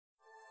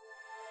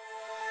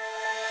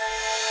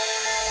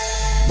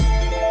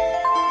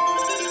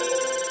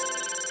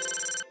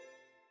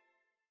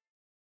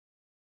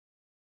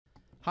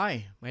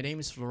Hi, my name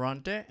is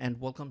Florante and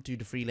welcome to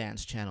the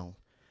Freelance channel.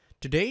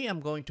 Today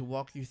I'm going to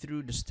walk you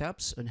through the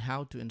steps on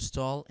how to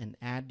install and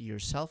add your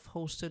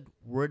self-hosted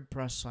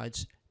WordPress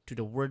sites to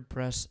the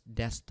WordPress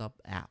desktop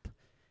app.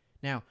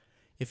 Now,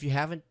 if you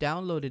haven't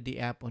downloaded the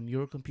app on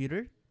your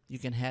computer, you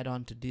can head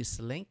on to this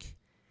link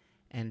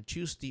and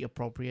choose the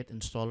appropriate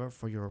installer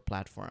for your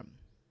platform.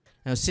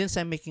 Now, since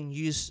I'm making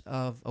use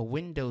of a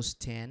Windows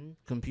 10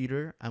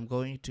 computer, I'm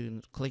going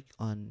to click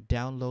on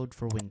Download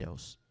for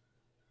Windows.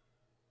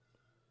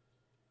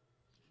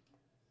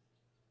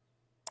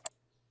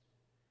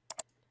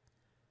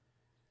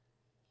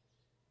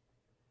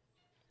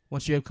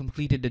 Once you have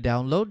completed the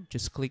download,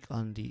 just click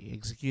on the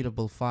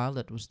executable file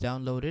that was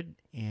downloaded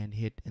and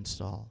hit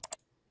install.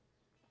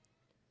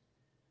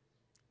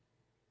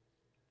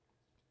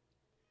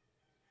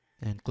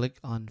 Then click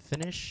on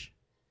finish.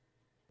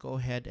 Go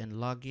ahead and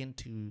log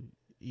into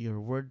your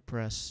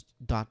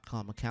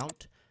WordPress.com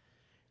account.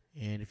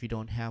 And if you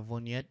don't have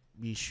one yet,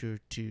 be sure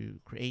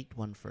to create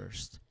one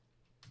first.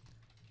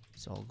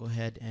 So I'll go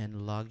ahead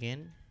and log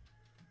in.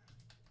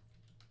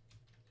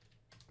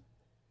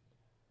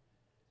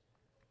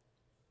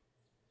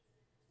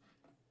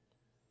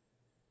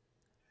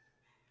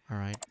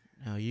 Alright,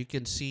 now you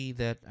can see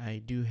that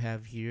I do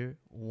have here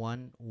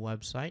one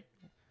website,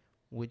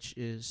 which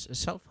is a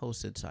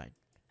self-hosted site.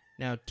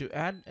 Now, to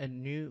add a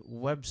new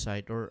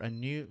website or a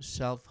new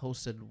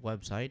self-hosted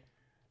website,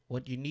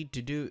 what you need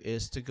to do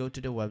is to go to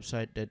the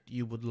website that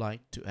you would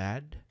like to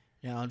add.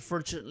 Now,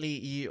 unfortunately,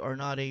 you are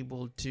not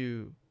able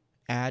to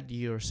add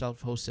your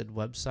self-hosted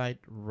website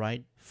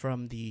right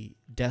from the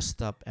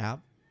desktop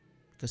app,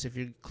 because if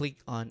you click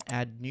on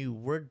add new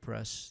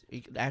WordPress,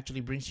 it actually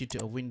brings you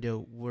to a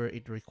window where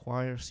it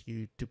requires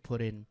you to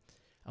put in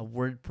a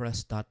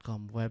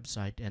WordPress.com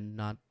website and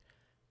not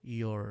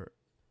your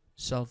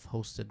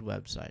self-hosted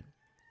website.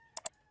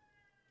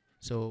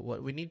 So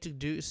what we need to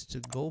do is to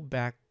go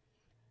back.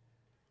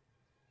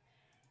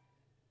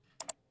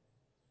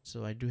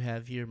 So I do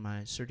have here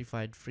my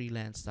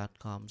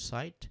certifiedfreelance.com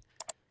site,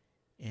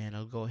 and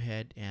I'll go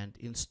ahead and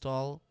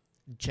install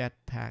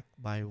Jetpack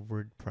by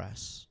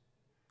WordPress.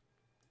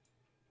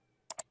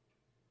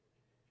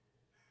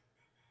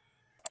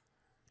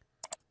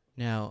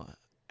 Now,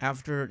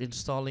 after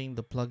installing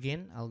the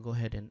plugin, I'll go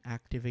ahead and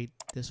activate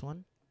this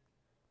one.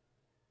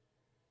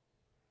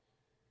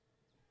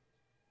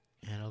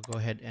 And I'll go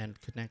ahead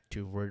and connect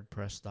to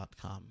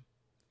WordPress.com.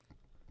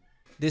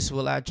 This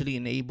will actually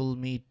enable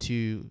me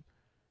to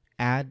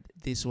add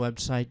this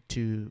website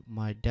to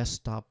my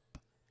desktop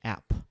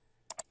app.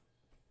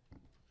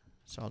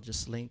 So I'll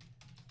just make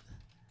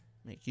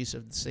use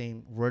of the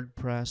same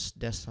WordPress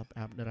desktop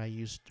app that I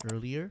used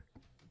earlier.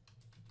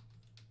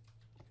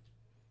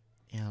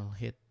 And I'll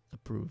hit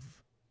approve.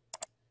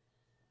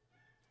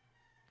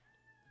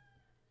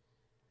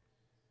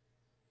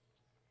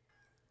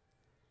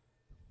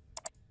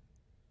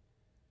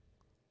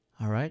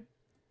 Alright,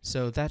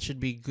 so that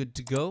should be good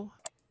to go.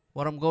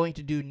 What I'm going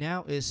to do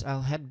now is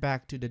I'll head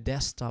back to the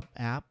desktop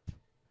app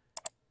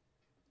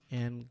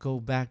and go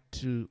back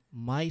to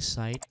my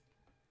site.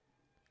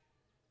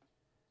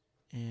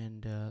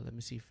 And let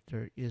me see if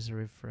there is a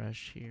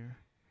refresh here.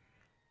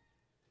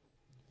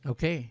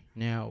 Okay,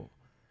 now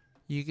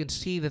you can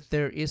see that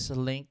there is a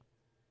link,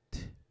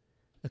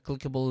 a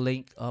clickable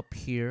link up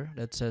here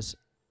that says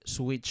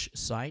switch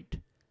site.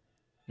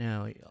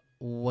 Now,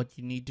 what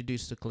you need to do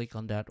is to click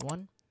on that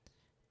one,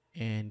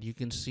 and you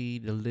can see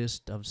the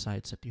list of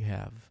sites that you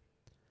have.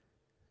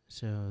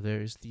 So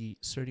there is the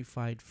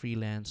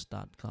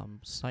certifiedfreelance.com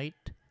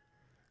site.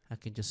 I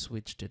can just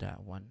switch to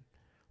that one.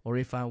 Or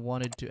if I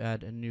wanted to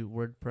add a new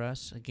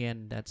WordPress,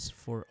 again, that's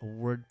for a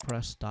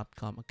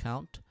WordPress.com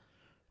account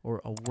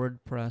or a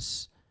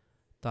WordPress.com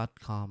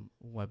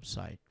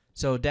website.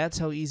 So that's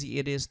how easy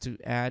it is to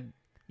add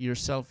your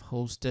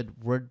self-hosted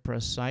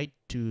WordPress site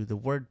to the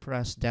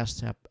WordPress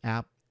desktop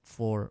app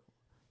for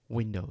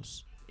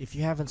Windows. If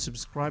you haven't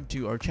subscribed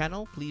to our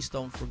channel, please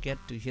don't forget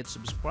to hit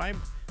subscribe,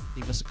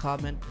 leave us a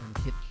comment, and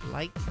hit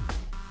like.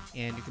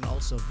 And you can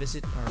also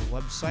visit our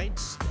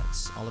websites.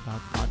 That's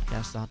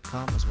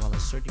allaboutpodcast.com as well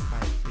as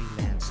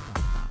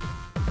certifiedfreelance.com.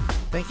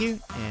 Thank you,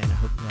 and I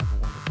hope you have a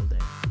wonderful day.